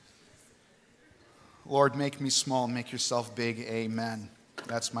Lord, make me small, make yourself big. Amen.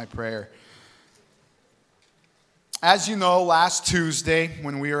 That's my prayer. As you know, last Tuesday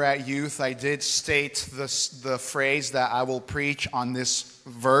when we were at youth, I did state the phrase that I will preach on this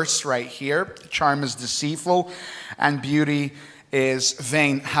verse right here. Charm is deceitful and beauty is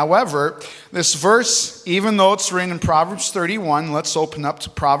vain. However, this verse, even though it's written in Proverbs 31, let's open up to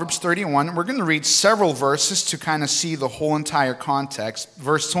Proverbs 31. We're going to read several verses to kind of see the whole entire context.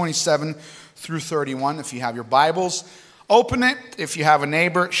 Verse 27 through 31. If you have your Bibles, open it. If you have a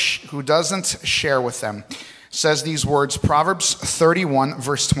neighbor who doesn't, share with them. It says these words, Proverbs 31,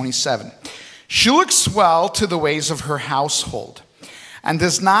 verse 27. She looks well to the ways of her household and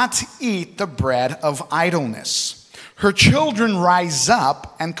does not eat the bread of idleness. Her children rise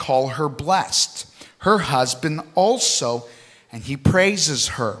up and call her blessed. Her husband also, and he praises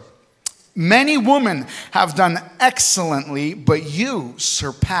her. Many women have done excellently, but you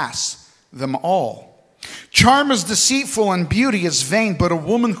surpass them all. Charm is deceitful and beauty is vain, but a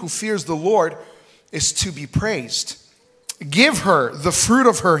woman who fears the Lord is to be praised. Give her the fruit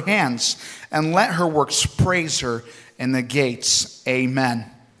of her hands, and let her works praise her in the gates. Amen.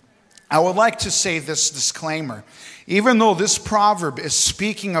 I would like to say this disclaimer. Even though this proverb is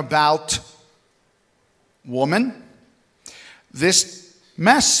speaking about woman, this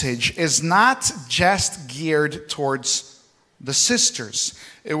message is not just geared towards the sisters.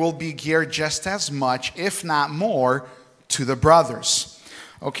 It will be geared just as much, if not more, to the brothers.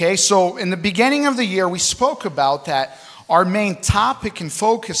 Okay, so in the beginning of the year, we spoke about that our main topic and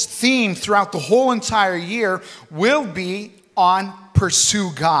focus theme throughout the whole entire year will be on pursue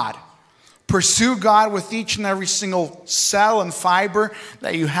God. Pursue God with each and every single cell and fiber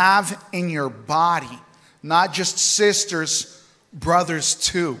that you have in your body. Not just sisters, brothers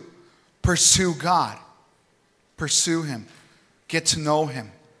too. Pursue God. Pursue Him. Get to know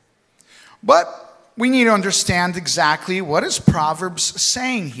Him. But we need to understand exactly what is Proverbs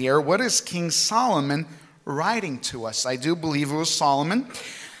saying here. What is King Solomon writing to us? I do believe it was Solomon.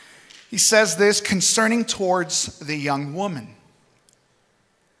 He says this concerning towards the young woman.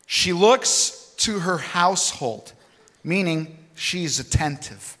 She looks to her household, meaning she's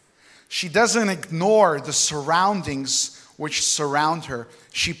attentive. She doesn't ignore the surroundings which surround her.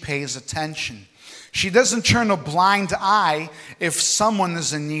 She pays attention. She doesn't turn a blind eye if someone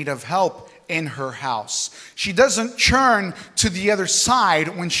is in need of help in her house. She doesn't turn to the other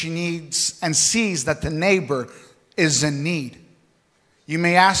side when she needs and sees that the neighbor is in need. You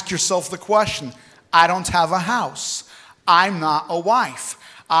may ask yourself the question, I don't have a house. I'm not a wife.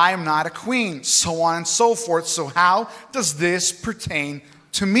 I am not a queen, so on and so forth. So how does this pertain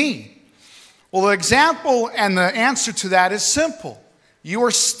to me? Well, the example and the answer to that is simple. You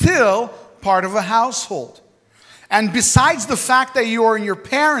are still part of a household. And besides the fact that you are in your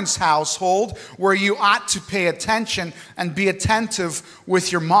parents' household, where you ought to pay attention and be attentive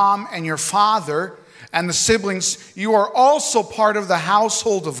with your mom and your father and the siblings, you are also part of the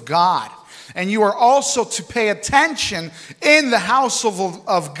household of God. And you are also to pay attention in the household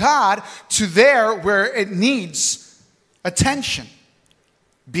of God to there where it needs attention.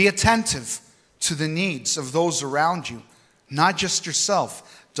 Be attentive to the needs of those around you, not just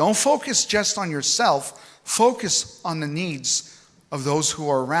yourself. Don't focus just on yourself. Focus on the needs of those who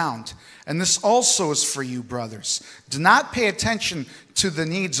are around. And this also is for you, brothers. Do not pay attention to the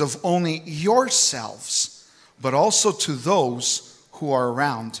needs of only yourselves, but also to those who are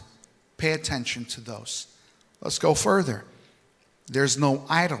around. Pay attention to those. Let's go further. There's no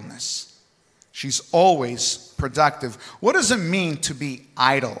idleness. She's always productive. What does it mean to be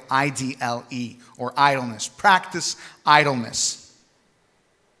idle? I-D-L-E, or idleness. Practice idleness.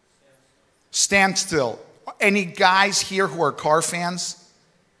 Stand still. Any guys here who are car fans?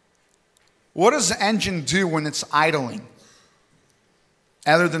 What does the engine do when it's idling?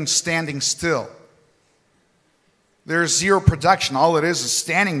 Other than standing still. There's zero production. All it is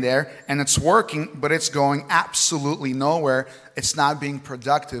standing there and it's working, but it's going absolutely nowhere. It's not being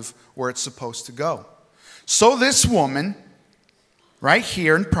productive where it's supposed to go. So this woman, right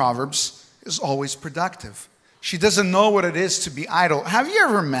here in Proverbs, is always productive. She doesn't know what it is to be idle. Have you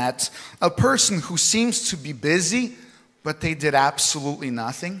ever met a person who seems to be busy, but they did absolutely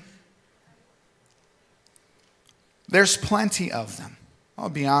nothing? There's plenty of them. I'll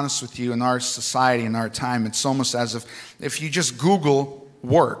be honest with you, in our society, in our time, it's almost as if you just Google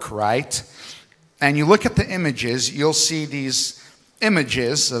work, right? And you look at the images, you'll see these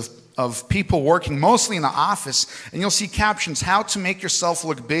images of people working, mostly in the office, and you'll see captions, how to make yourself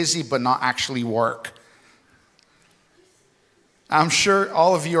look busy but not actually work. I'm sure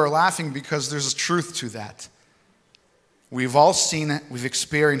all of you are laughing because there's a truth to that. We've all seen it, we've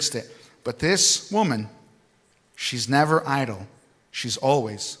experienced it. But this woman, she's never idle. She's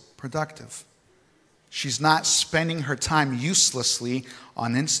always productive. She's not spending her time uselessly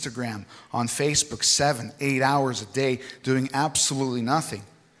on Instagram, on Facebook, 7, 8 hours a day doing absolutely nothing.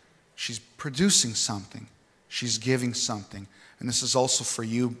 She's producing something. She's giving something. And this is also for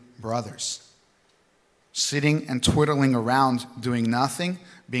you, brothers. Sitting and twiddling around doing nothing,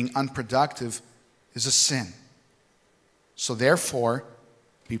 being unproductive, is a sin. So therefore,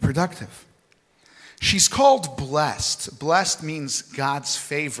 be productive. She's called blessed. Blessed means God's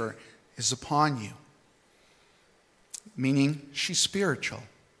favor is upon you. Meaning she's spiritual.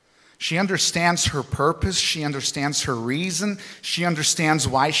 She understands her purpose. She understands her reason. She understands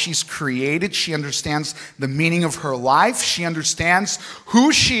why she's created. She understands the meaning of her life. She understands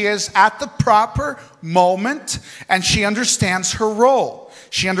who she is at the proper moment. And she understands her role.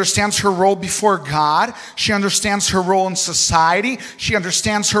 She understands her role before God. She understands her role in society. She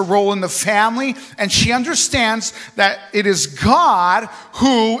understands her role in the family. And she understands that it is God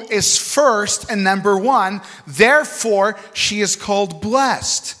who is first and number one. Therefore, she is called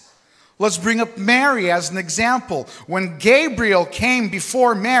blessed. Let's bring up Mary as an example. When Gabriel came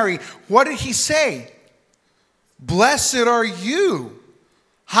before Mary, what did he say? Blessed are you,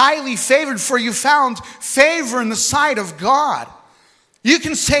 highly favored, for you found favor in the sight of God. You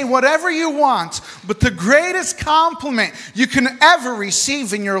can say whatever you want, but the greatest compliment you can ever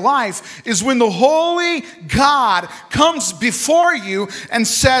receive in your life is when the holy God comes before you and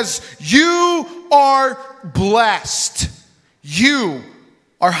says, you are blessed. You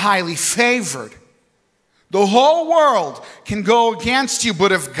are highly favored. The whole world can go against you,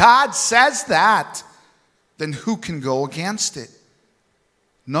 but if God says that, then who can go against it?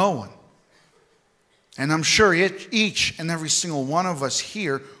 No one. And I'm sure each and every single one of us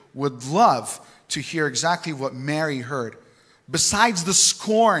here would love to hear exactly what Mary heard. Besides the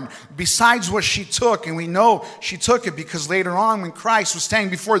scorn, besides what she took, and we know she took it because later on when Christ was standing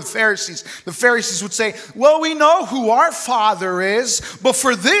before the Pharisees would say, well, we know who our Father is, but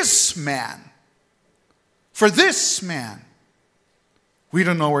for this man, we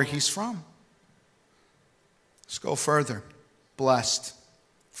don't know where he's from. Let's go further. Blessed.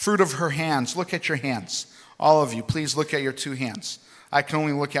 Fruit of her hands. Look at your hands. All of you, please look at your two hands. I can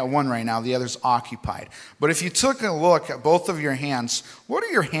only look at one right now. The other's occupied. But if you took a look at both of your hands, what do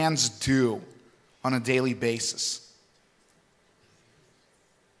your hands do on a daily basis?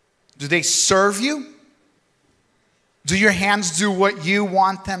 Do they serve you? Do your hands do what you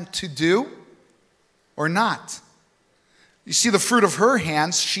want them to do or not? You see, the fruit of her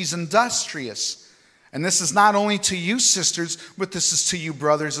hands, she's industrious. And this is not only to you, sisters, but this is to you,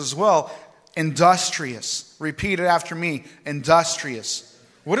 brothers, as well. Industrious. Repeat it after me. Industrious.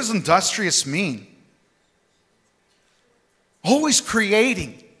 What does industrious mean? Always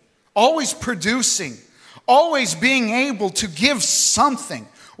creating. Always producing. Always being able to give something.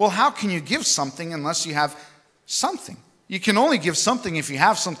 Well, how can you give something unless you have something? You can only give something if you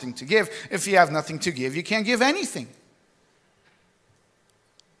have something to give. If you have nothing to give, you can't give anything.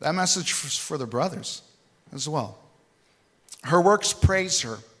 That message is for the brothers as well. Her works praise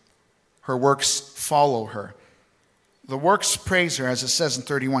her. Her works follow her. The works praise her, as it says in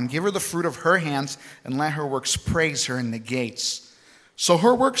 31. Give her the fruit of her hands and let her works praise her in the gates. So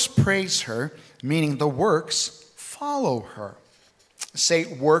her works praise her, meaning the works follow her. Say,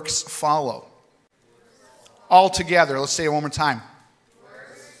 works follow. All together. Let's say it one more time.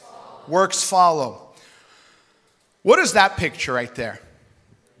 Works follow. Works follow. What is that picture right there?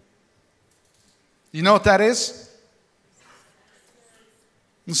 You know what that is?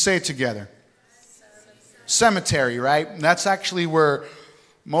 Let's say it together. Cemetery, right? That's actually where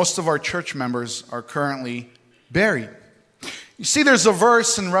most of our church members are currently buried. You see, there's a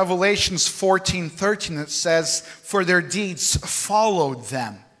verse in Revelations 14:13 that says, for their deeds followed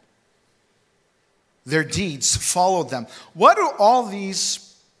them. Their deeds followed them. What do all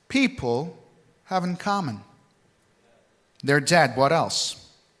these people have in common? They're dead. What else?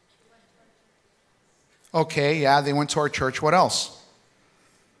 Okay, yeah, they went to our church. What else?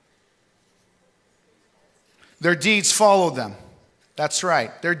 Their deeds follow them. That's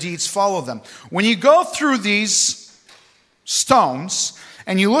right. Their deeds follow them. When you go through these stones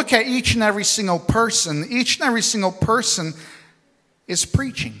and you look at each and every single person is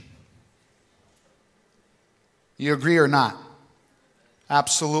preaching. You agree or not?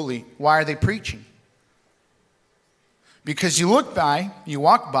 Absolutely. Why are they preaching? Because you walk by,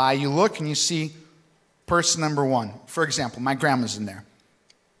 you look and you see person number one. For example, my grandma's in there.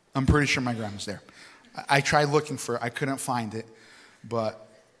 I'm pretty sure my grandma's there. I tried looking for it. I couldn't find it. But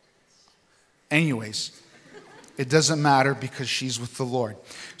anyways, It doesn't matter because she's with the Lord.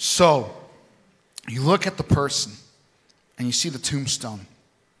 So, you look at the person and you see the tombstone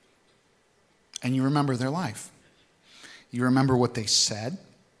and you remember their life. You remember what they said.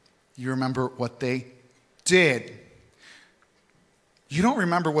 You remember what they did. You don't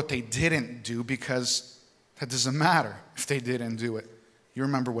remember what they didn't do because that doesn't matter if they didn't do it. You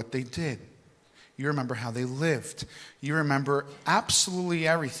remember what they did. You remember how they lived. You remember absolutely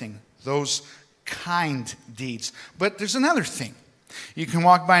everything, those kind deeds. But there's another thing. You can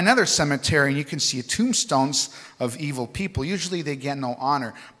walk by another cemetery and you can see tombstones of evil people. Usually they get no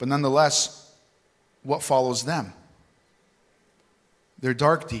honor, but nonetheless, what follows them? Their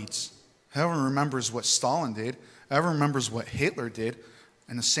dark deeds. Everyone remembers what Stalin did. Everyone remembers what Hitler did.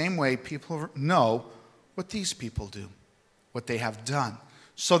 In the same way, people know what these people do, what they have done.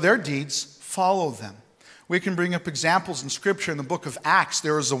 So their deeds follow them. We can bring up examples in Scripture. In the book of Acts,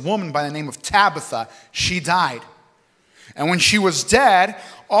 there was a woman by the name of Tabitha. She died. And when she was dead,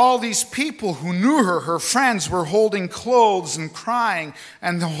 all these people who knew her, her friends, were holding clothes and crying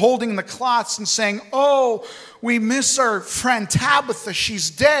and holding the cloths and saying, "Oh, we miss our friend Tabitha. She's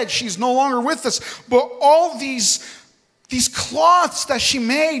dead. She's no longer with us. But all these cloths that she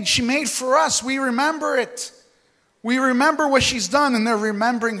made for us, we remember it. We remember what she's done," and they're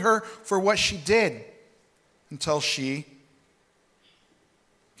remembering her for what she did until she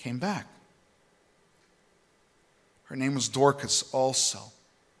came back. Her name was Dorcas also.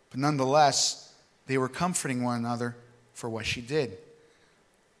 But nonetheless, they were comforting one another for what she did.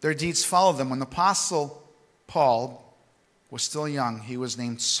 Their deeds followed them. When the Apostle Paul was still young, he was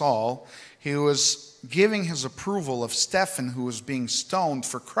named Saul. He was giving his approval of Stephen, who was being stoned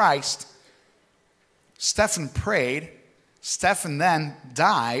for Christ. Stephen prayed. Stephen then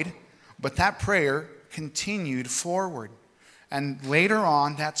died, but that prayer continued forward. And later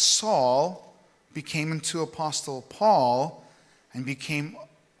on, that Saul became into Apostle Paul and became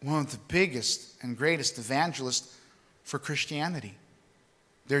one of the biggest and greatest evangelists for Christianity.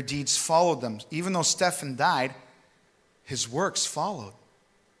 Their deeds followed them. Even though Stephen died, his works followed.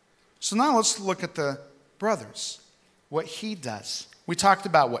 So now let's look at the brothers, what he does. We talked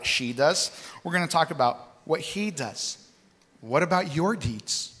about what she does. We're going to talk about what he does. What about your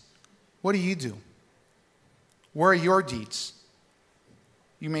deeds? What do you do? Where are your deeds?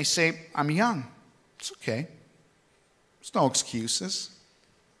 You may say, "I'm young." It's okay. There's no excuses.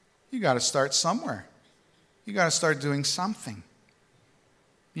 You got to start somewhere. You got to start doing something.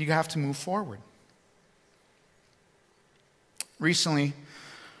 You have to move forward. Recently,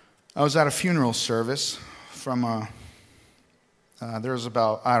 I was at a funeral service from there was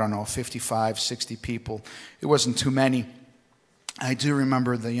about, 55, 60 people. It wasn't too many. I do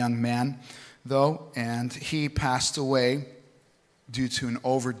remember the young man, though, and he passed away due to an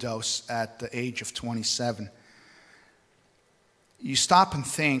overdose at the age of 27. You stop and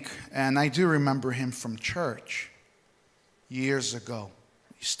think, and I do remember him from church years ago.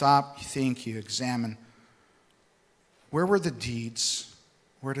 You stop, you think, you examine. Where were the deeds?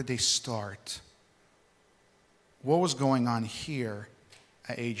 Where did they start? What was going on here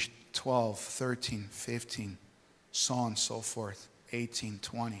at age 12, 13, 15, so on and so forth, 18,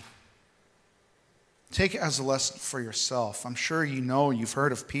 20? Take it as a lesson for yourself. I'm sure you've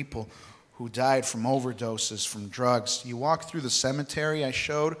heard of people who died from overdoses, from drugs. You walk through the cemetery I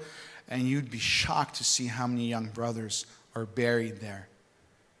showed, and you'd be shocked to see how many young brothers are buried there.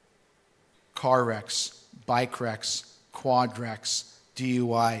 Car wrecks, bike wrecks, quad wrecks,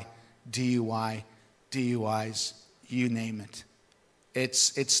 DUIs, you name it.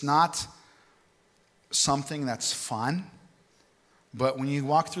 It's not something that's fun. But when you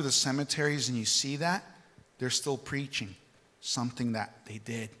walk through the cemeteries and you see that, they're still preaching something that they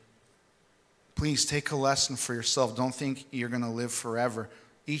did. Please take a lesson for yourself. Don't think you're going to live forever.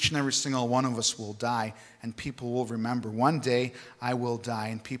 Each and every single one of us will die, and people will remember. One day, I will die,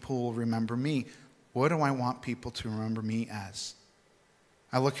 and people will remember me. What do I want people to remember me as?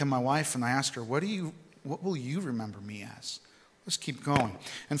 I look at my wife and I ask her, what will you remember me as? Let's keep going.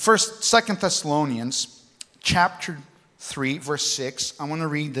 In 2 Thessalonians chapter 3, verse 6. I want to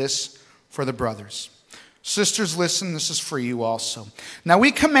read this for the brothers. Sisters, listen, this is for you also. Now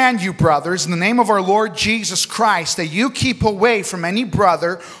we command you, brothers, in the name of our Lord Jesus Christ, that you keep away from any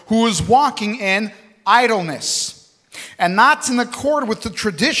brother who is walking in idleness, and not in accord with the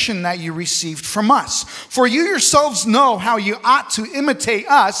tradition that you received from us. For you yourselves know how you ought to imitate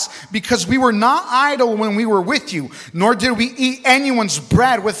us, because we were not idle when we were with you, nor did we eat anyone's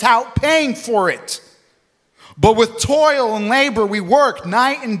bread without paying for it. But with toil and labor we work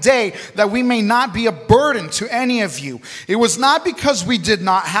night and day, that we may not be a burden to any of you. It was not because we did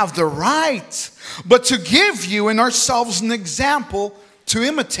not have the right, but to give you and ourselves an example to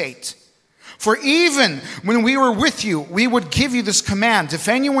imitate. For even when we were with you, we would give you this command: if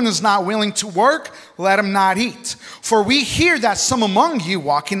anyone is not willing to work, let him not eat. For we hear that some among you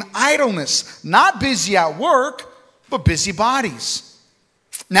walk in idleness, not busy at work, but busybodies.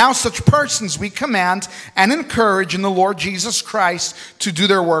 Now such persons we command and encourage in the Lord Jesus Christ to do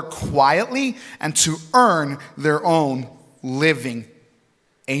their work quietly and to earn their own living.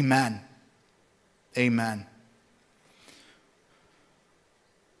 Amen. Amen.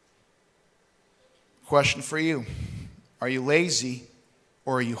 Question for you. Are you lazy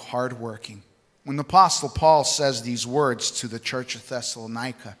or are you hardworking? When the Apostle Paul says these words to the church of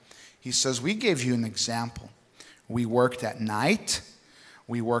Thessalonica, he says, we gave you an example. We worked at night.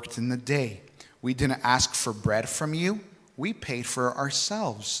 We worked in the day. We didn't ask for bread from you. We paid for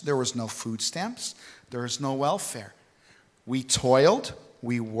ourselves. There was no food stamps. There was no welfare. We toiled.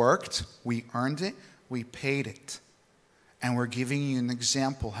 We worked. We earned it. We paid it. And we're giving you an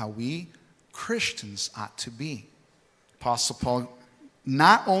example how we Christians ought to be. Apostle Paul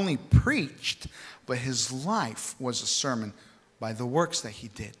not only preached, but his life was a sermon by the works that he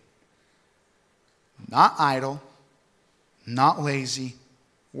did. Not idle, not lazy,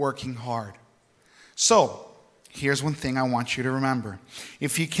 working hard. So, here's one thing I want you to remember.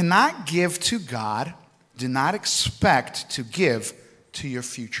 If you cannot give to God, do not expect to give to your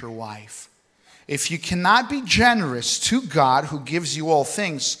future wife. If you cannot be generous to God who gives you all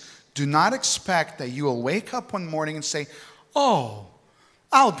things, do not expect that you will wake up one morning and say, oh,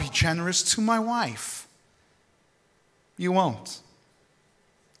 I'll be generous to my wife. You won't.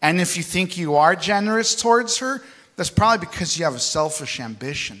 And if you think you are generous towards her, that's probably because you have a selfish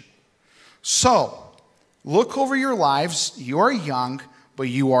ambition. So, look over your lives. You are young, but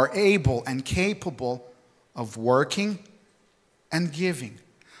you are able and capable of working and giving.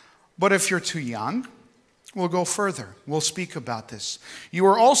 But if you're too young, we'll go further. We'll speak about this. You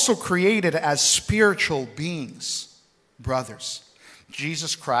are also created as spiritual beings, brothers.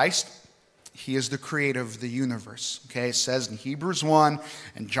 Jesus Christ, he is the creator of the universe. Okay, it says in Hebrews 1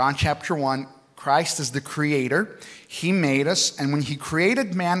 and John chapter 1, Christ is the creator. He made us, and when he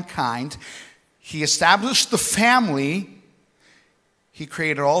created mankind, he established the family. He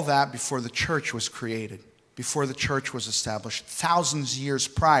created all that before the church was created, before the church was established, thousands of years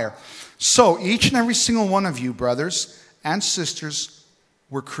prior. So each and every single one of you, brothers and sisters,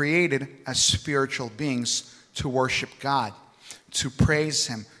 were created as spiritual beings to worship God, to praise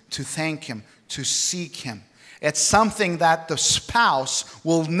him, to thank him, to seek him. It's something that the spouse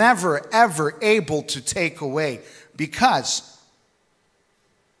will never, ever able to take away, because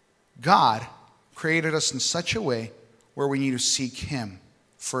God created us in such a way where we need to seek him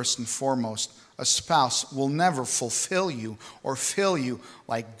first and foremost. A spouse will never fulfill you or fill you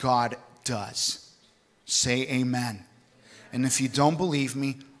like God does. Say amen. And if you don't believe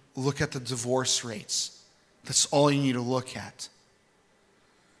me, look at the divorce rates. That's all you need to look at.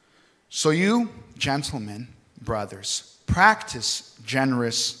 So you, gentlemen, brothers, practice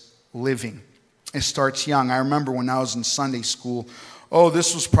generous living. It starts young. I remember when I was in Sunday school,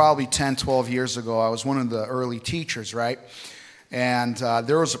 this was probably 10, 12 years ago. I was one of the early teachers, right? And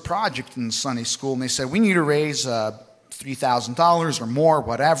there was a project in the Sunday school, and they said, we need to raise $3,000 or more,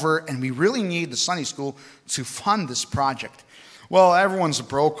 whatever, and we really need the Sunday school to fund this project. Well, everyone's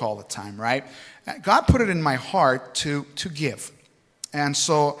broke all the time, right? God put it in my heart to give. And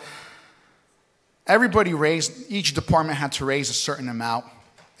so everybody raised, each department had to raise a certain amount.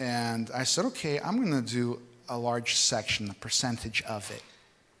 And I said, okay, I'm going to do a large section, a percentage of it.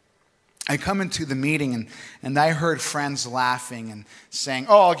 I come into the meeting and I heard friends laughing and saying,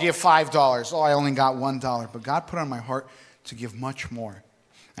 I'll give $5. I only got $1. But God put on my heart to give much more.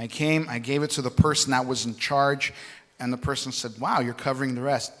 I gave it to the person that was in charge, and the person said, wow, you're covering the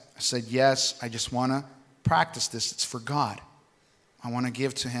rest. I said, yes, I just want to practice this. It's for God. I want to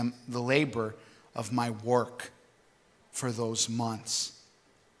give to him the labor of my work for those months.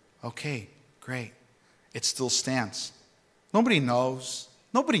 Okay, great. It still stands. Nobody knows.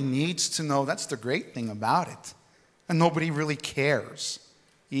 Nobody needs to know. That's the great thing about it. And nobody really cares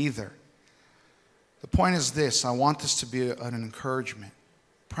either. The point is this. I want this to be an encouragement.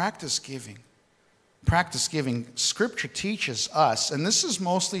 Practice giving. Practice giving. Scripture teaches us, and this is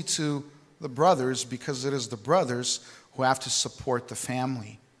mostly to the brothers, because it is the brothers who have to support the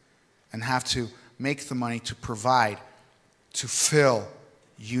family and have to make the money to provide, to fill,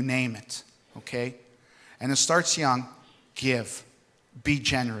 you name it. Okay? And it starts young. Give. Be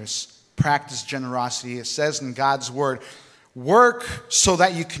generous. practice generosity. It says in God's word, work so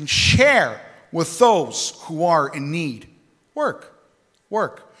that you can share with those who are in need. Work.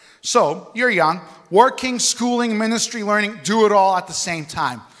 So, you're young. Working, schooling, ministry, learning, do it all at the same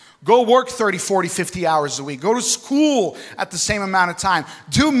time. Go work 30, 40, 50 hours a week. Go to school at the same amount of time.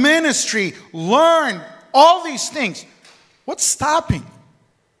 Do ministry, learn, all these things. What's stopping?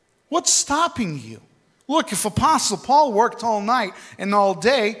 What's stopping you? Look, if Apostle Paul worked all night and all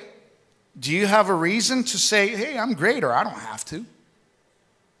day, do you have a reason to say, hey, I'm great, or I don't have to?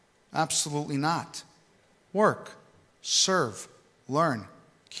 Absolutely not. Work, serve, learn,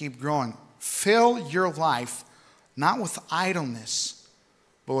 keep growing. Fill your life not with idleness,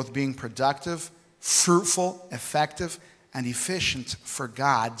 but with being productive, fruitful, effective, and efficient for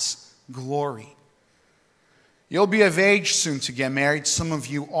God's glory. You'll be of age soon to get married. Some of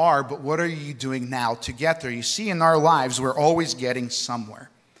you are, but what are you doing now to get there? You see, in our lives, we're always getting somewhere.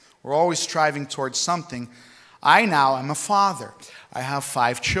 We're always striving towards something. I now am a father. I have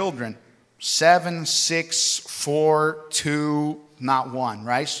 5 children. 7, 6, 4, 2, not 1,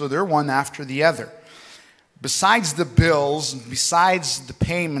 right? So they're one after the other. Besides the bills, besides the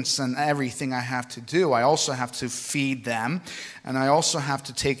payments and everything I have to do, I also have to feed them, and I also have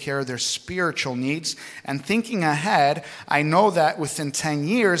to take care of their spiritual needs. And thinking ahead, I know that within 10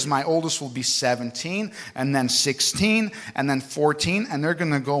 years, my oldest will be 17, and then 16, and then 14, and they're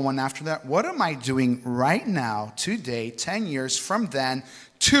going to go one after that. What am I doing right now, today, 10 years from then,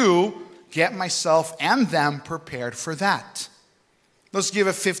 to get myself and them prepared for that? Let's give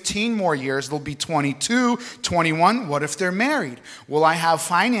it 15 more years. They'll be 22, 21. What if they're married? Will I have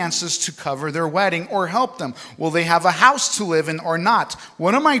finances to cover their wedding or help them? Will they have a house to live in or not?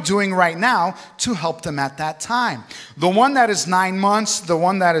 What am I doing right now to help them at that time? The one that is 9 months, the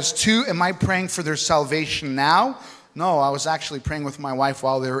one that is 2, am I praying for their salvation now? No, I was actually praying with my wife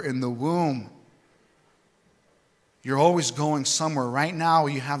while they were in the womb. You're always going somewhere. Right now,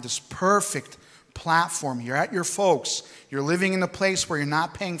 you have this perfect platform. You're at your folks. You're living in a place where you're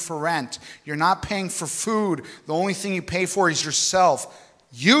not paying for rent. You're not paying for food. The only thing you pay for is yourself.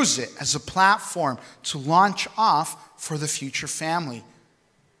 Use it as a platform to launch off for the future family.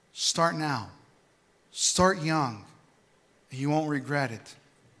 Start now. Start young. You won't regret it.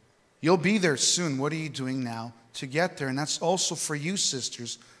 You'll be there soon. What are you doing now to get there? And that's also for you,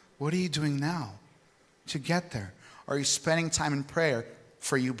 sisters. What are you doing now to get there? Are you spending time in prayer?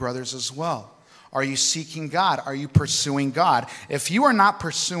 For you brothers as well. Are you seeking God? Are you pursuing God? If you are not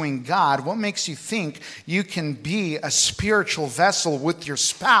pursuing God, what makes you think you can be a spiritual vessel with your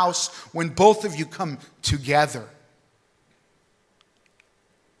spouse when both of you come together?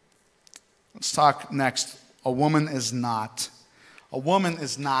 Let's talk next. A woman is not. A woman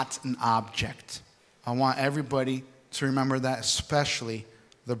is not an object. I want everybody to remember that, especially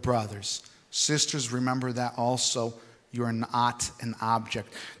the brothers. Sisters, remember that also. You are not an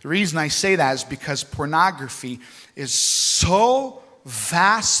object. The reason I say that is because pornography is so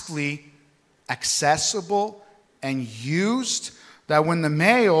vastly accessible and used that when the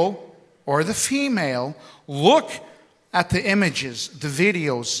male or the female look at the images, the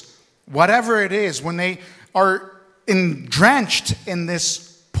videos, whatever it is, when they are drenched in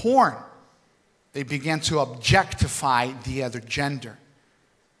this porn, they begin to objectify the other gender.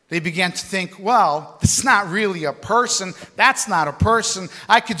 They began to think, well, it's not really a person. That's not a person.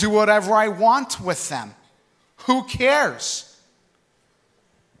 I could do whatever I want with them. Who cares?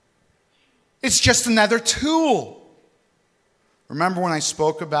 It's just another tool. Remember when I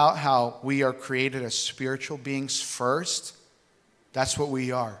spoke about how we are created as spiritual beings first? That's what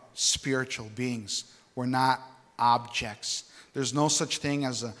we are, spiritual beings. We're not objects. There's no such thing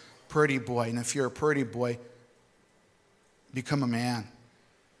as a pretty boy. And if you're a pretty boy, become a man.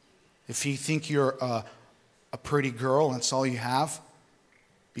 If you think you're a pretty girl and that's all you have,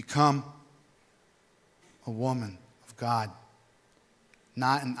 become a woman of God,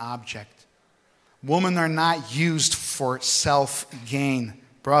 not an object. Women are not used for self-gain.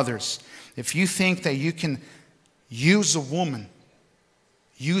 Brothers, if you think that you can use a woman,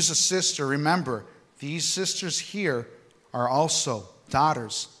 use a sister, remember, these sisters here are also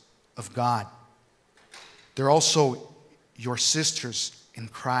daughters of God. They're also your sisters in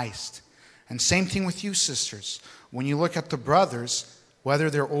Christ. And same thing with you, sisters. When you look at the brothers, whether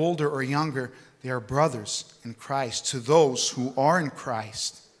they're older or younger, they are brothers in Christ. To those who are in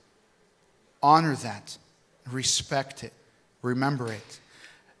Christ, honor that, respect it, remember it.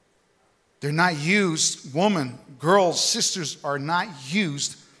 They're not used, women, girls, sisters are not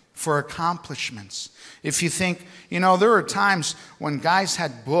used for accomplishments. If you think, there are times when guys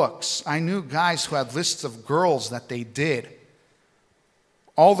had books. I knew guys who had lists of girls that they did.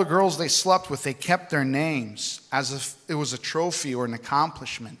 All the girls they slept with, they kept their names as if it was a trophy or an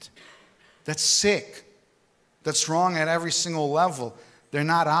accomplishment. That's sick. That's wrong at every single level. They're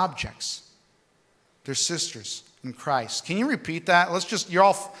not objects. They're sisters in Christ. Can you repeat that?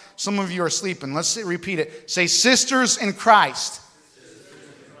 Some of you are sleeping. Let's repeat it. Say, sisters in Christ.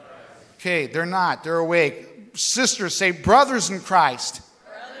 Okay, they're not. They're awake. Sisters, say, brothers in Christ.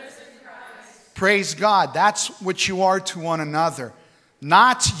 Brothers in Christ. Praise God. That's what you are to one another.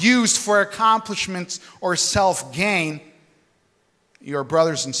 Not used for accomplishments or self-gain. You're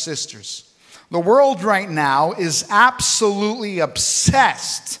brothers and sisters. The world right now is absolutely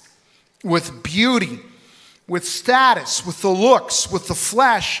obsessed with beauty, with status, with the looks, with the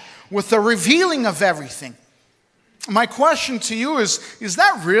flesh, with the revealing of everything. My question to you is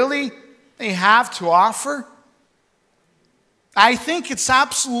that really they have to offer? I think it's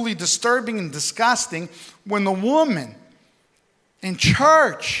absolutely disturbing and disgusting when the woman in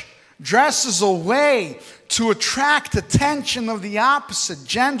church dresses a way to attract attention of the opposite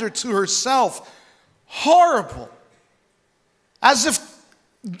gender to herself. Horrible. As if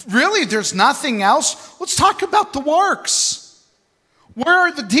really there's nothing else. Let's talk about the works. Where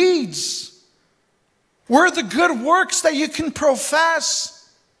are the deeds? Where are the good works that you can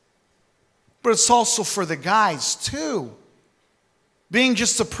profess? But it's also for the guys too. Being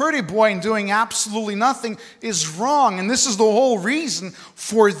just a pretty boy and doing absolutely nothing is wrong. And this is the whole reason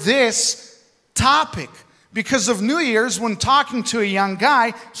for this topic. Because of New Year's, when talking to a young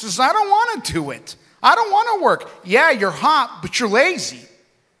guy, he says, I don't want to do it. I don't want to work. Yeah, you're hot, but you're lazy.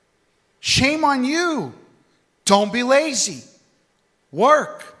 Shame on you. Don't be lazy.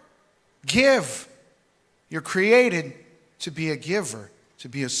 Work. Give. You're created to be a giver, to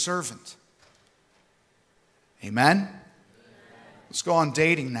be a servant. Amen? Let's go on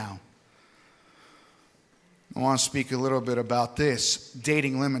dating now. I want to speak a little bit about this.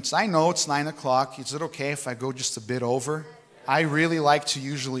 Dating limits. I know it's 9 o'clock. Is it okay if I go just a bit over? I really like to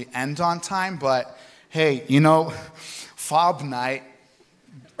usually end on time, but hey, fob night,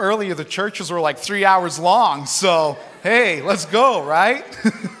 earlier the churches were like 3 hours long, so hey, let's go, right?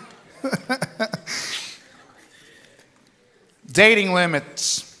 Dating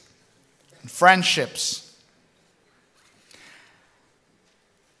limits, friendships.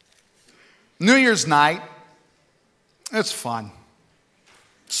 New Year's night, it's fun.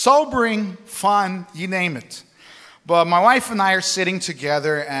 Sobering, fun, you name it. But my wife and I are sitting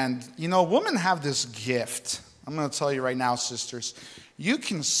together and, women have this gift. I'm going to tell you right now, sisters. You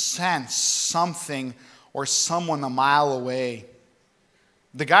can sense something or someone a mile away.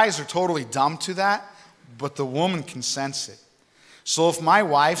 The guys are totally dumb to that, but the woman can sense it. So if my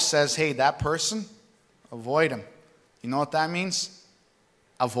wife says, hey, that person, avoid him. You know what that means?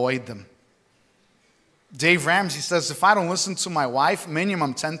 Avoid them. Dave Ramsey says, if I don't listen to my wife,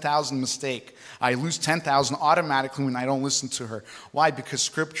 minimum 10,000 mistake. I lose 10,000 automatically when I don't listen to her. Why? Because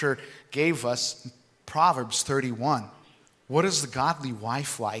Scripture gave us Proverbs 31. What is the godly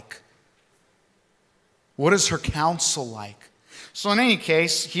wife like? What is her counsel like? So in any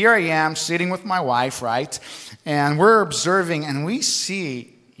case, here I am sitting with my wife, right? And we're observing and we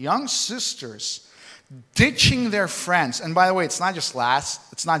see young sisters ditching their friends. And by the way, it's not just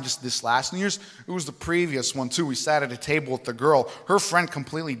this last New Year's. It was the previous one too. We sat at a table with the girl. Her friend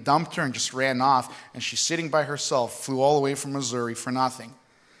completely dumped her and just ran off. And she's sitting by herself, flew all the way from Missouri for nothing.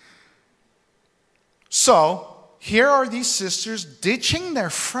 So here are these sisters ditching their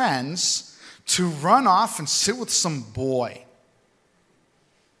friends to run off and sit with some boy.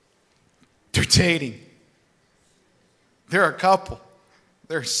 They're dating. They're a couple.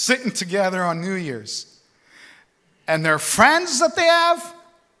 They're sitting together on New Year's. And their friends that they have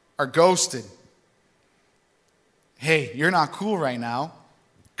are ghosted. Hey, you're not cool right now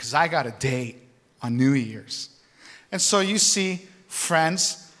because I got a date on New Year's. And so you see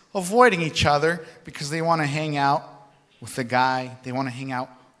friends avoiding each other because they want to hang out with the guy. They want to hang out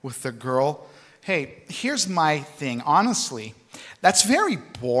with the girl. Hey, here's my thing. Honestly, that's very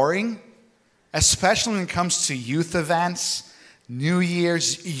boring, especially when it comes to youth events. New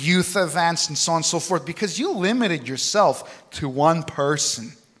Year's youth events and so on and so forth, because you limited yourself to one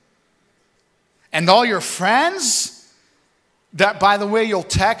person. And all your friends, that by the way you'll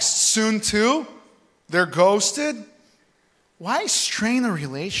text soon too, they're ghosted. Why strain a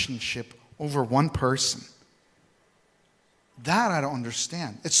relationship over one person? That I don't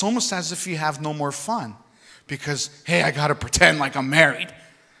understand. It's almost as if you have no more fun because, hey, I got to pretend like I'm married.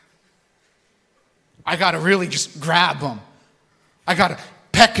 I got to really just grab him. I got to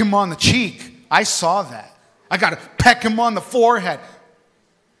peck him on the cheek. I saw that. I got to peck him on the forehead.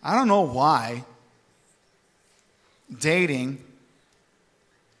 I don't know why dating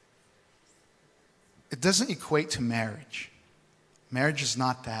It doesn't equate to marriage. Marriage is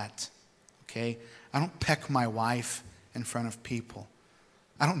not that, okay? I don't peck my wife in front of people.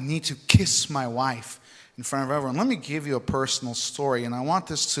 I don't need to kiss my wife in front of everyone. Let me give you a personal story, and I want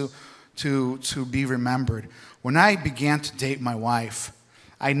this to be remembered. When I began to date my wife,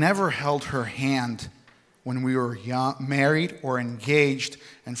 I never held her hand when we were young, married or engaged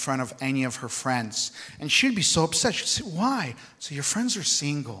in front of any of her friends. And she'd be so upset. She'd say, why? So your friends are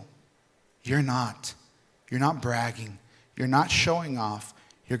single. You're not. You're not bragging. You're not showing off.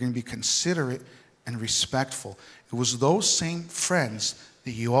 You're going to be considerate and respectful. It was those same friends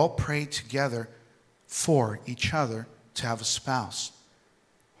that you all prayed together for each other to have a spouse.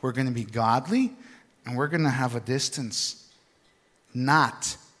 We're going to be godly, and we're going to have a distance,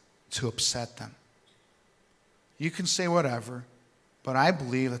 not to upset them. You can say whatever, but I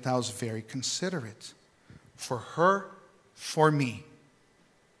believe that was very considerate for her, for me.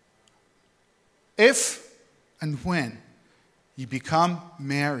 If and when you become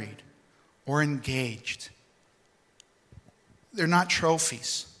married or engaged, they're not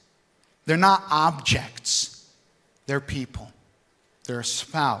trophies. They're not objects. They're people. They're a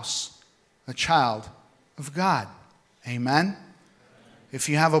spouse, a child of God. Amen? If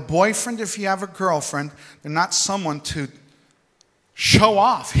you have a boyfriend, if you have a girlfriend, they're not someone to show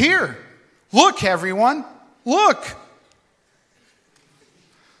off. Here, look everyone, look.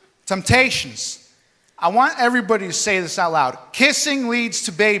 Temptations. I want everybody to say this out loud. Kissing leads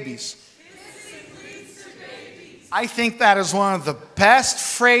to babies. Kissing leads to babies. I think that is one of the best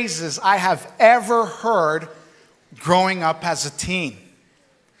phrases I have ever heard growing up as a teen.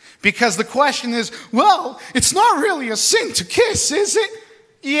 Because the question is, well, it's not really a sin to kiss, is it?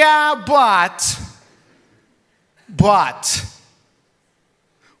 Yeah, but.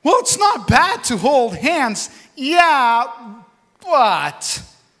 Well, it's not bad to hold hands. Yeah, but.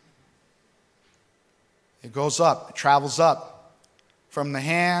 It goes up, it travels up. From the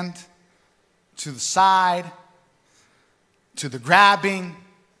hand to the side, to the grabbing,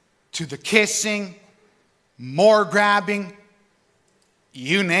 to the kissing, more grabbing.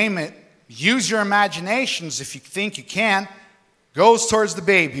 You name it. Use your imaginations if you think you can. Goes towards the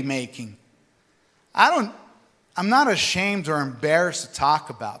baby making. I'm not ashamed or embarrassed to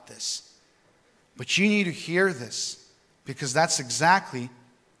talk about this. But you need to hear this, because that's exactly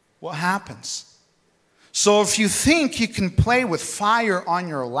what happens. So if you think you can play with fire on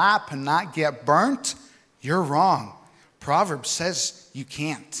your lap and not get burnt, you're wrong. Proverbs says you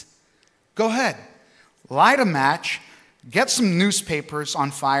can't. Go ahead. Light a match. Get some newspapers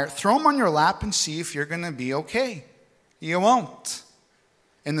on fire. Throw them on your lap and see if you're going to be okay. You won't.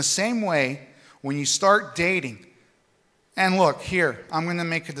 In the same way, when you start dating, and look, here, I'm going to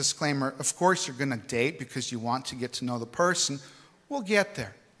make a disclaimer. Of course, you're going to date because you want to get to know the person. We'll get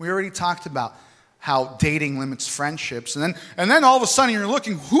there. We already talked about how dating limits friendships. And then all of a sudden you're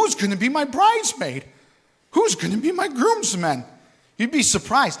looking, who's going to be my bridesmaid? Who's going to be my groomsman? You'd be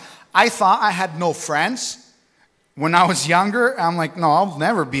surprised. I thought I had no friends. When I was younger, I'm like, no, I'll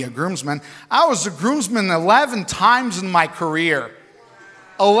never be a groomsman. I was a groomsman 11 times in my career.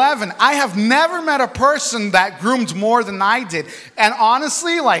 11. I have never met a person that groomed more than I did. And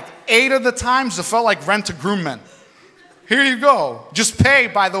honestly, like 8 of the times, it felt like rent-a-groomman. Here you go. Just pay,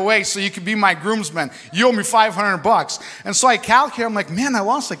 by the way, so you can be my groomsman. You owe me $500. And so I calculate, I'm like, man, I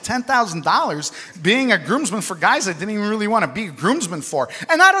lost like $10,000 being a groomsman for guys I didn't even really want to be a groomsman for.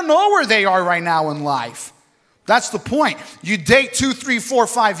 And I don't know where they are right now in life. That's the point. You date 2, 3, 4,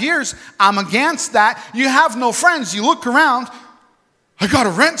 5 years. I'm against that. You have no friends. You look around. I got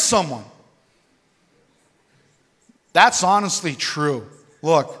to rent someone. That's honestly true.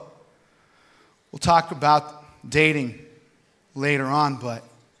 Look, we'll talk about dating later on,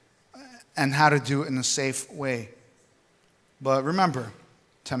 and how to do it in a safe way. But remember,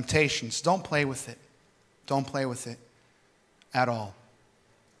 temptations, don't play with it. Don't play with it at all.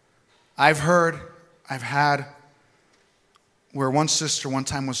 I've had where one sister one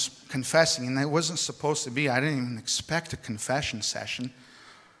time was confessing, and it wasn't supposed to be. I didn't even expect a confession session.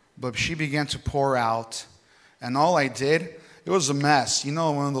 But she began to pour out, and all I did, it was a mess. You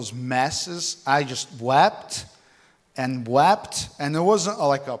know, one of those messes. I just wept, and it wasn't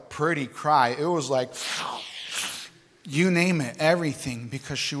like a pretty cry. It was like, you name it, everything,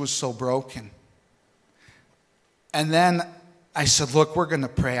 because she was so broken. And then I said, look, we're going to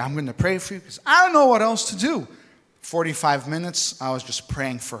pray. I'm going to pray for you because I don't know what else to do. 45 minutes, I was just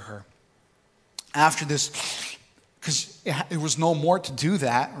praying for her. After this, because it was no more to do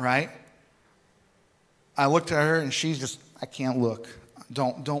that, right? I looked at her and she's just, I can't look.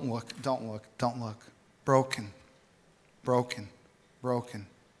 Don't look. Broken.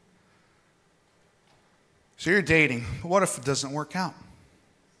 So you're dating. What if it doesn't work out?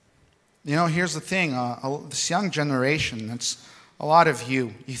 You know, here's the thing. This young generation, that's a lot of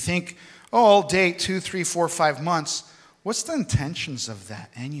you. You think, oh, I'll date 2, 3, 4, 5 months. What's the intentions of that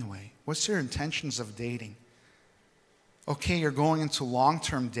anyway? What's your intentions of dating? Okay, you're going into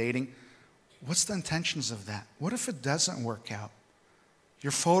long-term dating. What's the intentions of that? What if it doesn't work out? Your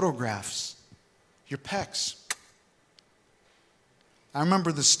photographs, your pecs. I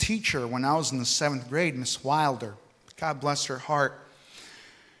remember this teacher when I was in the 7th grade, Miss Wilder. God bless her heart.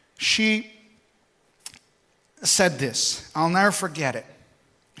 She said this. I'll never forget it.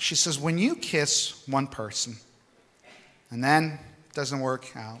 She says, when you kiss one person and then it doesn't work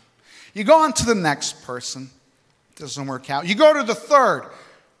out, you go on to the next person, it doesn't work out. You go to the third,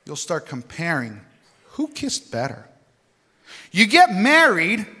 you'll start comparing who kissed better. You get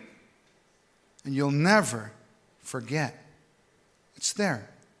married and you'll never forget. It's there,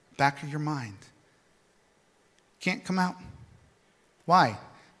 back of your mind. Can't come out. Why?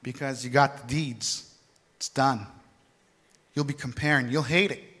 Because you got the deeds. It's done. You'll be comparing. You'll hate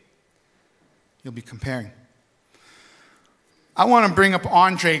it. You'll be comparing. I want to bring up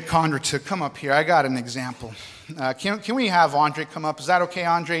Andre Condra to come up here. I got an example. Can we have Andre come up? Is that okay,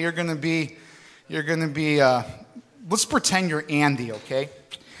 Andre? You're going to be, let's pretend you're Andy, okay?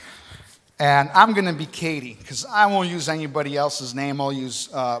 And I'm going to be Katie, because I won't use anybody else's name. I'll use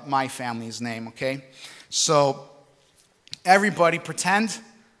my family's name, okay? So everybody pretend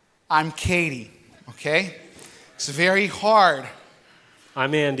I'm Katie, okay? It's very hard.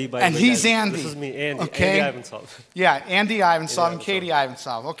 I'm Andy, by the way. And he's Andy. This is me, Andy. Okay? Andy Ivansov. Yeah, Andy Ivansov and Ivansov. Katie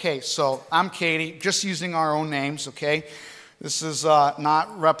Ivansov. Okay, so I'm Katie, just using our own names, okay? This is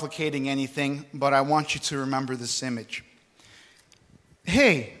not replicating anything, but I want you to remember this image.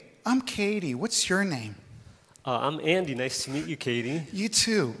 Hey, I'm Katie. What's your name? I'm Andy. Nice to meet you, Katie. You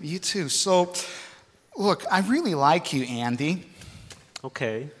too. You too. So, look, I really like you, Andy.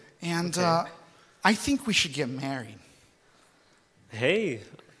 Okay. And Okay. I think we should get married. Hey,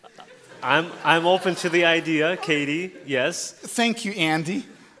 I'm open to the idea, Katie. Yes. Thank you, Andy.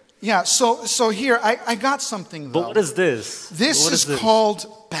 Yeah, so here, I got something, though. But what is this? This What is called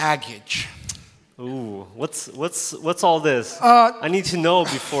baggage. Ooh, what's all this? I need to know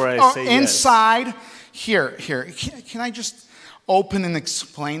before I say yes. Inside, here. Can I just open and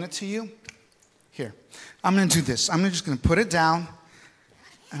explain it to you? Here, I'm going to do this. I'm just going to put it down,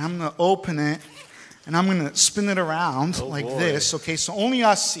 and I'm going to open it, and I'm going to spin it around like boy. this. Okay, so only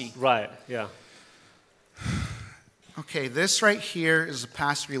us see. Right, yeah. Okay, this right here is a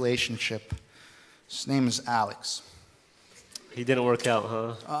past relationship. His name is Alex. He didn't work out,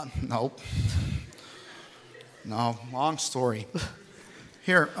 huh? Nope. No, long story.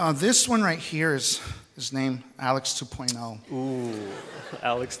 Here, this one right here is his name, Alex 2.0. Ooh,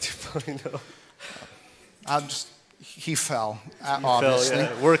 Alex 2.0. He fell, obviously.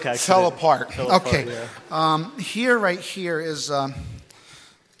 Fell, yeah. Work accident. Fell apart. Fell apart, Okay. yeah. Here, right here is, I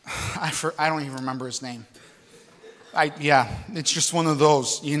don't even remember his name. It's just one of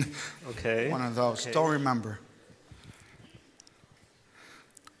those. Okay. One of those. Okay. Don't remember.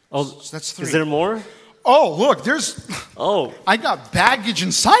 Oh, So that's 3. is there more? Oh, look, there's... Oh, I got baggage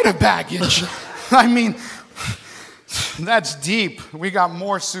inside of baggage. I mean, that's deep. We got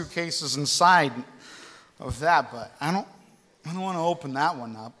more suitcases inside of that, but I don't want to open that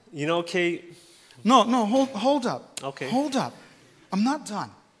one up. you know, Kate. No, hold up. Okay. Hold up. I'm not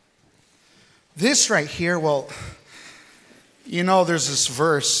done. This right here, well, you know, there's this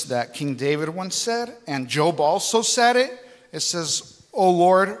verse that King David once said, and Job also said it. It says, "O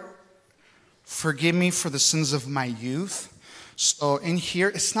Lord, forgive me for the sins of my youth." So in here,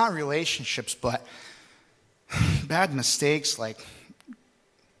 it's not relationships, but bad mistakes like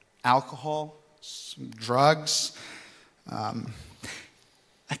alcohol, drugs.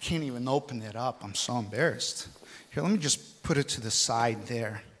 I can't even open it up. I'm so embarrassed. Here, let me just put it to the side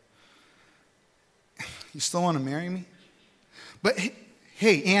there. You still want to marry me? But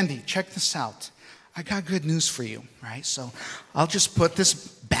hey, Andy, check this out. I got good news for you, right? So I'll just put this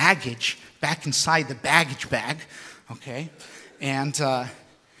baggage back inside the baggage bag, okay? And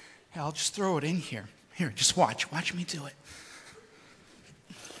I'll just throw it in here. Here, just watch. Watch me do it.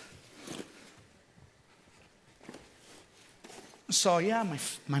 So yeah,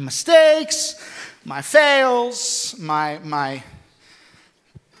 my mistakes, my fails, my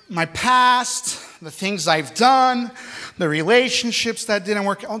past, the things I've done, the relationships that didn't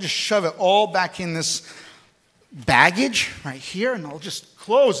work, I'll just shove it all back in this baggage right here, and I'll just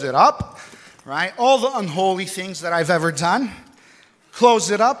close it up, right? All the unholy things that I've ever done,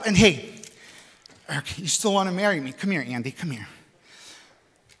 close it up, and hey, Eric, you still want to marry me? Come here, Andy, come here.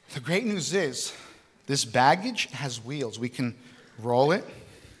 The great news is, This baggage has wheels. We can roll it.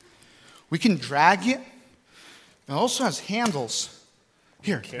 We can drag it. It also has handles.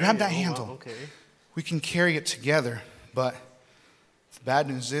 Here, grab that handle. Wow, okay. We can carry it together, but the bad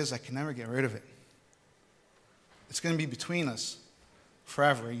news is I can never get rid of it. It's going to be between us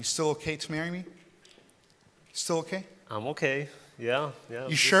forever. Are you still okay to marry me? Still okay? I'm okay. Yeah.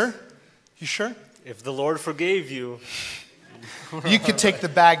 You sure? You sure? If the Lord forgave you. You could take the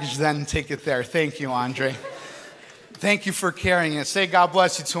baggage then and take it there. Thank you, Andre. Thank you for carrying it. Say God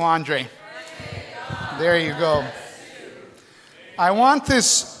bless you to Andre. There you go. I want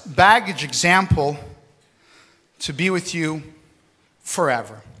this baggage example to be with you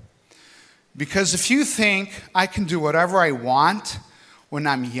forever. Because if you think I can do whatever I want when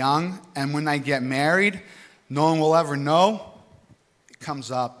I'm young and when I get married, no one will ever know, it comes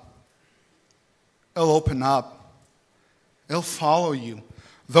up. It'll open up. It'll follow you.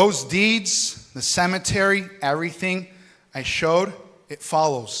 Those deeds, the cemetery, everything I showed, it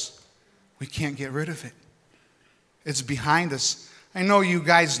follows. We can't get rid of it. It's behind us. I know you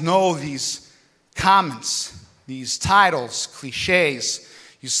guys know these comments, these titles, cliches.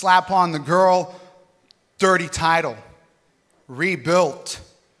 You slap on the girl, dirty title, rebuilt,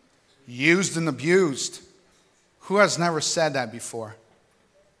 used and abused. Who has never said that before?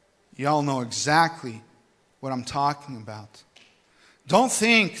 You all know exactly what I'm talking about. Don't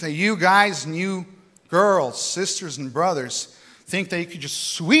think that you guys and you girls, sisters and brothers, think that you could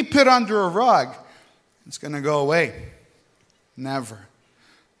just sweep it under a rug. It's going to go away. Never.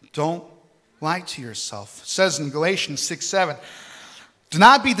 Don't lie to yourself. It says in Galatians 6:7, do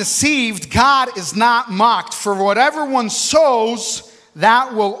not be deceived. God is not mocked. For whatever one sows,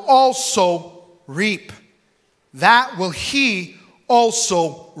 that will also reap. That will he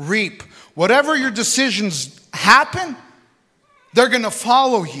also reap. Whatever your decisions happen, they're going to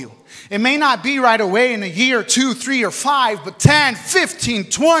follow you. It may not be right away in a year, 2, 3, or 5, but 10, 15,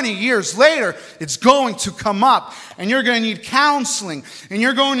 20 years later, it's going to come up. And you're going to need counseling. And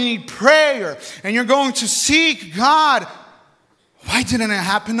you're going to need prayer. And you're going to seek God. Why didn't it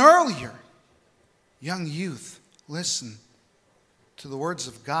happen earlier? Young youth, listen to the words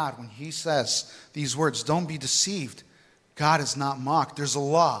of God when he says these words. Don't be deceived. God is not mocked. There's a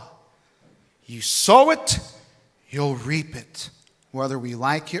law. You sow it, you'll reap it. Whether we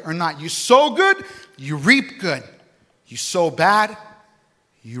like it or not. You sow good, you reap good. You sow bad,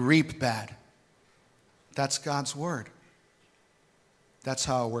 you reap bad. That's God's word. That's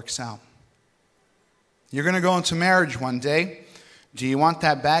how it works out. You're going to go into marriage one day. Do you want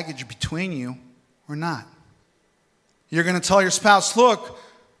that baggage between you or not? You're going to tell your spouse, look,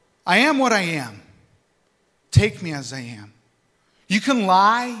 I am what I am. Take me as I am. You can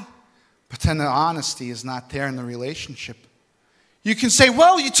lie, but then the honesty is not there in the relationship. You can say,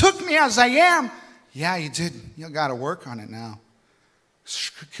 well, you took me as I am. Yeah, you did. You got to work on it now.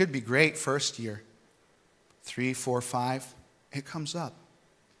 It could be great first year. 3, 4, 5. It comes up.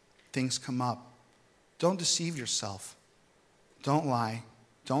 Things come up. Don't deceive yourself. Don't lie.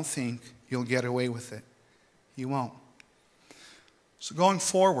 Don't think you'll get away with it. You won't. So going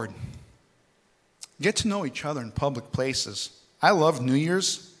forward, get to know each other in public places. I love New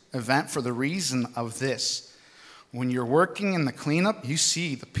Year's event for the reason of this. When you're working in the cleanup, you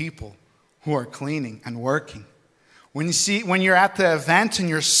see the people who are cleaning and working. When you're at the event and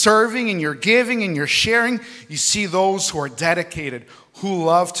you're serving and you're giving and you're sharing, you see those who are dedicated, who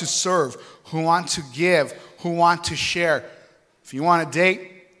love to serve, who want to give, who want to share. If you want to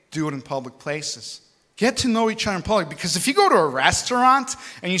date, do it in public places. Get to know each other in public. Because if you go to a restaurant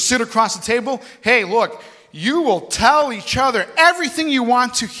and you sit across the table, hey, look, you will tell each other everything you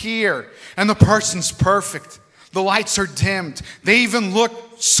want to hear. And the person's perfect. The lights are dimmed. They even look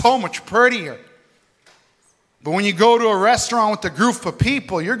so much prettier. But when you go to a restaurant with a group of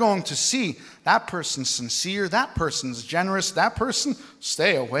people, you're going to see that person's sincere, that person's generous, that person,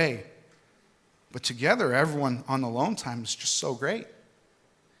 stay away. But together, everyone on alone time is just so great.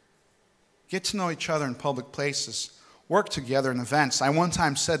 Get to know each other in public places. Work together in events. I one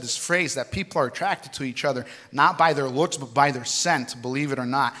time said this phrase that people are attracted to each other, not by their looks, but by their scent, believe it or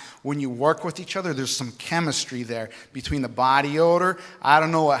not. When you work with each other, there's some chemistry there between the body odor. I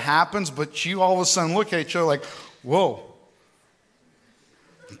don't know what happens, but you all of a sudden look at each other like, whoa.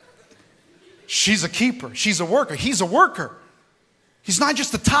 She's a keeper. She's a worker. He's a worker. He's not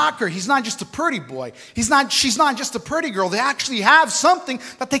just a talker. He's not just a pretty boy. She's not just a pretty girl. They actually have something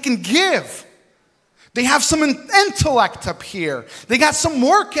that they can give. They have some intellect up here. They got some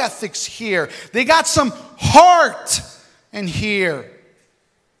work ethics here. They got some heart in here.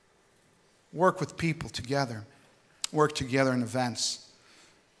 Work with people together. Work together in events.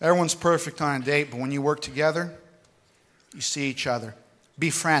 Everyone's perfect on a date, but when you work together, you see each other.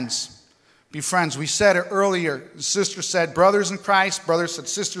 Be friends. Be friends. We said it earlier. The sister said brothers in Christ. Brother said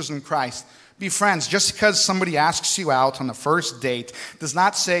sisters in Christ. Be friends. Just because somebody asks you out on the first date does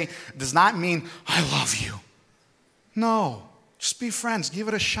not mean, I love you. No. Just be friends. Give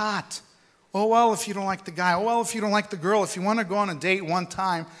it a shot. Oh, well, if you don't like the guy. Oh, well, if you don't like the girl. If you want to go on a date one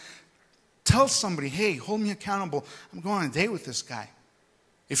time, tell somebody, hey, hold me accountable. I'm going on a date with this guy.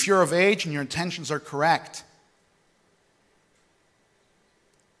 If you're of age and your intentions are correct.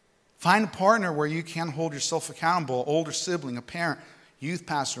 Find a partner where you can hold yourself accountable, older sibling, a parent, youth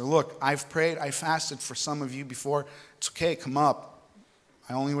pastor. Look, I've prayed, I fasted for some of you before. It's okay, come up.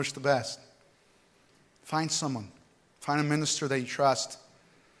 I only wish the best. Find someone. Find a minister that you trust.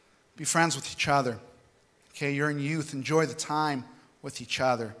 Be friends with each other. Okay, you're in youth. Enjoy the time with each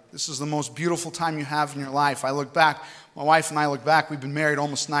other. This is the most beautiful time you have in your life. I look back, my wife and I look back, we've been married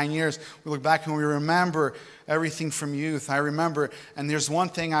almost 9 years. We look back and we remember everything from youth. I remember, and there's one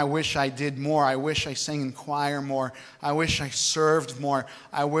thing I wish I did more. I wish I sang in choir more. I wish I served more.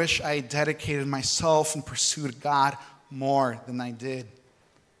 I wish I dedicated myself and pursued God more than I did.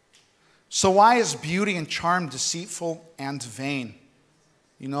 So why is beauty and charm deceitful and vain?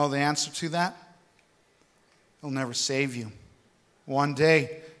 You know the answer to that? It'll never save you. One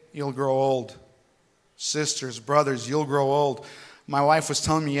day, you'll grow old. Sisters, brothers, you'll grow old. My wife was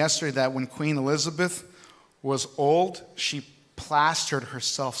telling me yesterday that when Queen Elizabeth was old, she plastered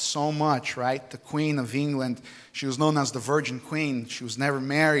herself so much, right? The Queen of England, she was known as the Virgin Queen. She was never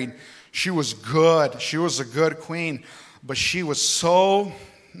married. She was good. She was a good queen. But she was so,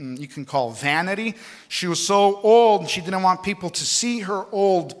 you can call vanity. She was so old, and she didn't want people to see her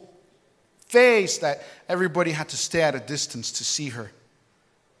old face that everybody had to stay at a distance to see her,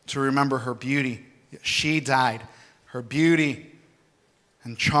 to remember her beauty. She died. Her beauty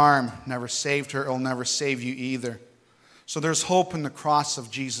and charm never saved her. It'll never save you either. So there's hope in the cross of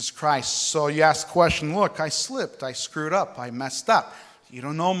Jesus Christ. So you ask the question, look, I slipped, I screwed up, I messed up. You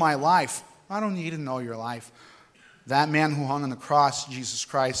don't know my life. I don't need to know your life. That man who hung on the cross, Jesus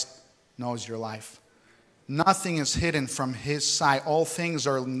Christ, knows your life. Nothing is hidden from his sight. All things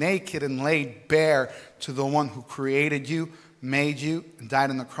are naked and laid bare to the one who created you, made you, and died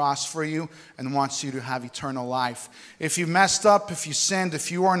on the cross for you, and wants you to have eternal life. If you messed up, if you sinned,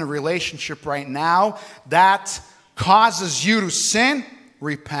 if you are in a relationship right now that causes you to sin,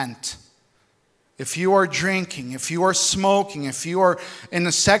 repent. If you are drinking, if you are smoking, if you are in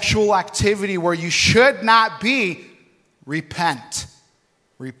a sexual activity where you should not be, repent.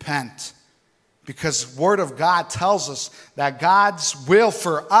 Repent. Because the Word of God tells us that God's will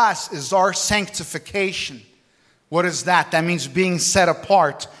for us is our sanctification. What is that? That means being set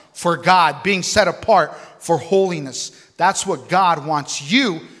apart for God, being set apart for holiness. That's what God wants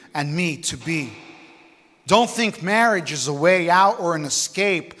you and me to be. Don't think marriage is a way out or an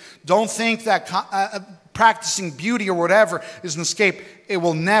escape. Don't think that practicing beauty or whatever is an escape. It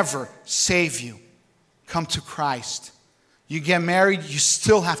will never save you. Come to Christ. You get married, you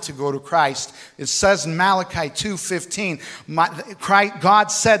still have to go to Christ. It says in Malachi 2:15, God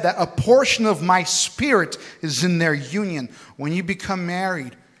said that a portion of my spirit is in their union. When you become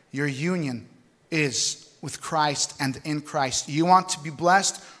married, your union is with Christ and in Christ. You want to be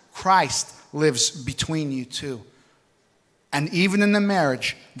blessed? Christ lives between you two. And even in the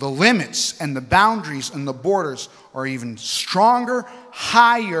marriage, the limits and the boundaries and the borders are even stronger,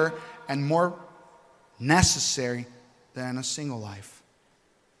 higher, and more necessary than a single life.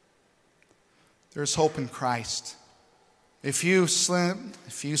 There's hope in Christ. If you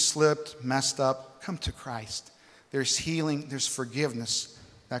slipped, messed up, come to Christ. There's healing, there's forgiveness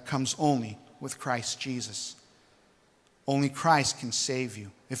that comes only with Christ Jesus. Only Christ can save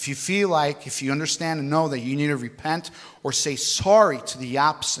you. If you understand and know that you need to repent or say sorry to the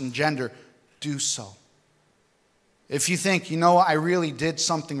opposite gender, do so. If you think, I really did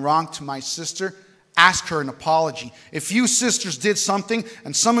something wrong to my sister, ask her an apology. If you sisters did something,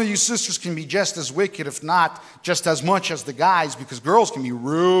 and some of you sisters can be just as wicked, if not just as much as the guys, because girls can be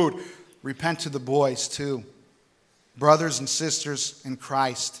rude, repent to the boys too. Brothers and sisters in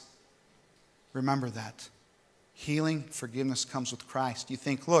Christ, remember that. Healing, forgiveness comes with Christ. You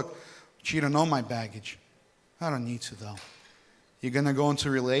think, look, you don't know my baggage. I don't need to, though. You're going to go into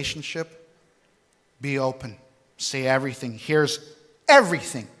a relationship? Be open. Say everything. Here's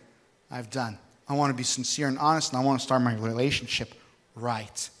everything I've done. I want to be sincere and honest, and I want to start my relationship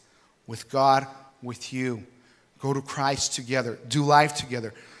right. With God, with you. Go to Christ together. Do life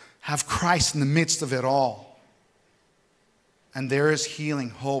together. Have Christ in the midst of it all. And there is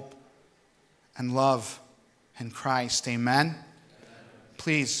healing, hope, and love in Christ. Amen?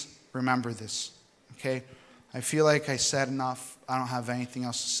 Please remember this, okay? I feel like I said enough. I don't have anything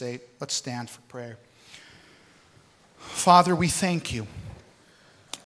else to say. Let's stand for prayer. Father, we thank you.